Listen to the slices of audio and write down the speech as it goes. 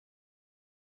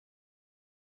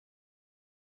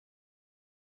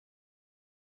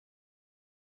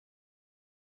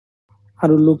Are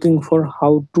you looking for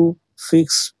how to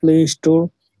fix Play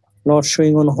Store not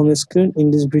showing on home screen?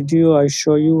 In this video, I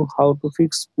show you how to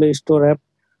fix Play Store app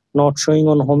not showing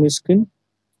on home screen.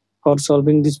 For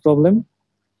solving this problem,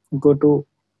 go to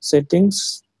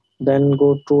settings, then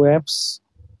go to apps,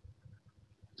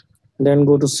 then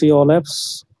go to see all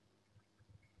apps,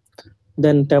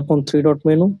 then tap on three dot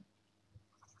menu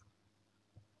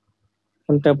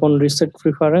and tap on reset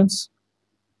preference,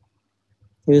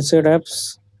 reset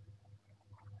apps.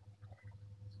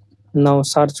 Now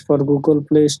search for Google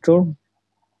Play Store,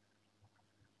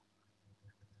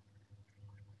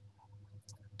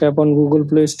 tap on Google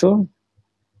Play Store,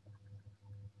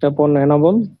 tap on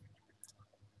enable.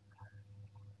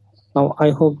 Now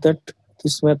I hope that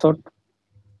this method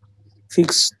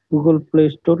fix Google Play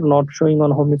Store not showing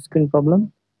on home screen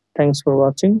problem. Thanks for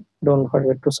watching. Don't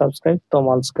forget to subscribe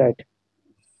Tomal's Guide.